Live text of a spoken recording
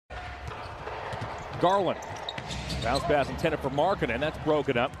Garland. Bounce pass intended for Markkanen, and that's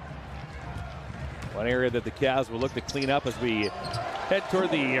broken up. One area that the Cavs will look to clean up as we head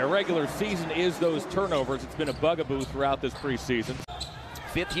toward the regular season is those turnovers. It's been a bugaboo throughout this preseason.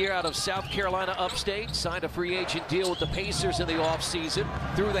 Fifth year out of South Carolina upstate, signed a free agent deal with the Pacers in the offseason.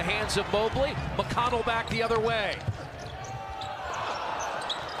 Through the hands of Mobley, McConnell back the other way.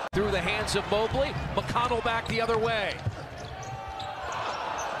 Through the hands of Mobley, McConnell back the other way.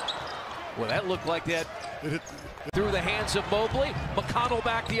 Well, that looked like that. Through the hands of Mobley, McConnell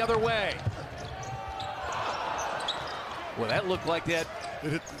back the other way. Well, that looked like that.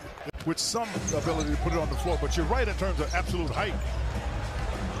 With some ability to put it on the floor, but you're right in terms of absolute height.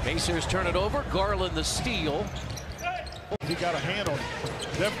 Pacers turn it over. Garland the steal. He got a hand on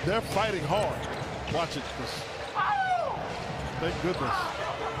it. They're fighting hard. Watch it. Thank goodness.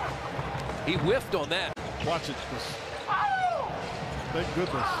 He whiffed on that. Watch it. Thank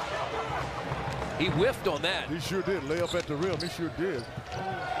goodness. He whiffed on that. He sure did. Lay up at the rim. He sure did.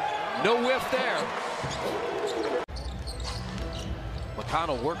 No whiff there.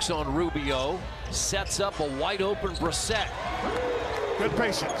 McConnell works on Rubio. Sets up a wide open Brissett. Good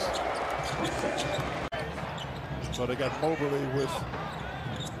patience. So they got Mobley with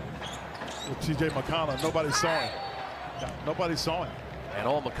T.J. McConnell. Nobody saw him. Nobody saw him. And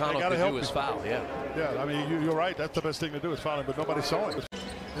all McConnell could do is foul. Yeah. Yeah, I mean, you're right. That's the best thing to do is foul him, but nobody saw him.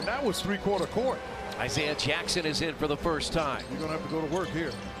 And that was three-quarter court. Isaiah Jackson is in for the first time. You're going to have to go to work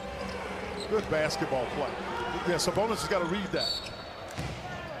here. Good basketball play. Yeah, Sabonis has got to read that.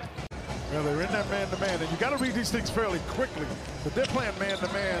 Yeah, they're in that man-to-man, and you got to read these things fairly quickly. But they're playing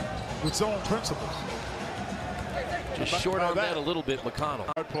man-to-man with zone principles. Just short on that a little bit, McConnell.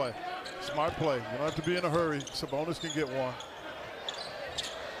 Smart play. Smart play. You don't have to be in a hurry. Sabonis can get one.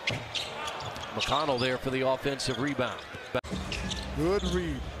 McConnell there for the offensive rebound. Good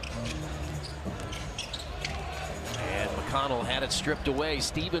read. And McConnell had it stripped away.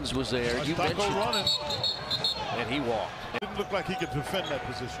 Stevens was there. You mentioned running. And he walked. Didn't look like he could defend that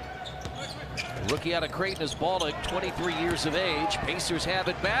position. The rookie out of Creighton is Baldock, 23 years of age. Pacers have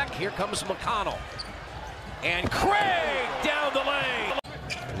it back. Here comes McConnell. And Craig down the lane.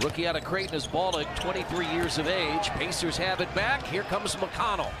 The rookie out of Creighton is Baldock, 23 years of age. Pacers have it back. Here comes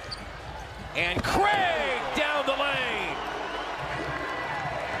McConnell. And Craig down the lane.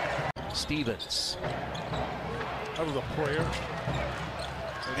 Stevens. That was a prayer.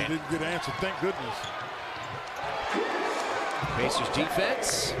 And he didn't get answered. Thank goodness. Pacers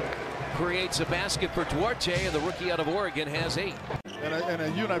defense creates a basket for Duarte, and the rookie out of Oregon has 8.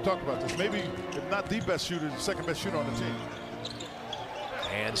 And you and I talked about this. Maybe, if not the best shooter, the second best shooter on the team.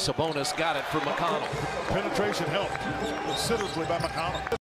 And Sabonis got it for McConnell. Penetration helped considerably by McConnell.